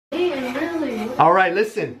All right,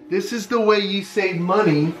 listen. This is the way you save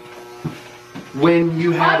money when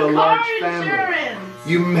you have a large family.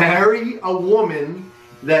 You marry a woman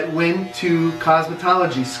that went to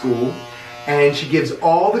cosmetology school, and she gives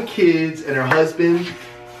all the kids and her husband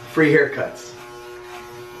free haircuts.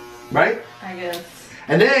 Right? I guess.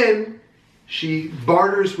 And then she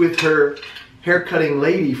barters with her haircutting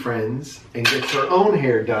lady friends and gets her own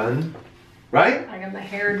hair done. Right? I got my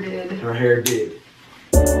hair did. Her hair did.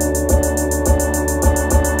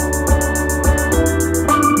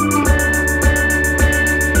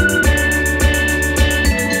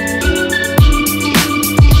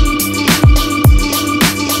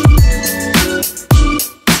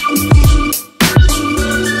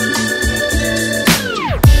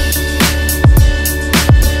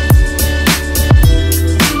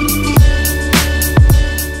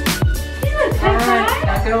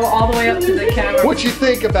 All the way up to the camera. What you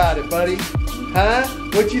think about it, buddy? Huh?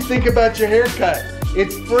 What you think about your haircut?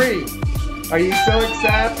 It's free. Are you so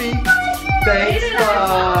happy? Thanks,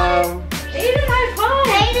 Mom. Aiden, high five.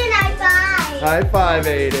 Aiden, high five. High five,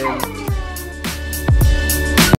 Aiden.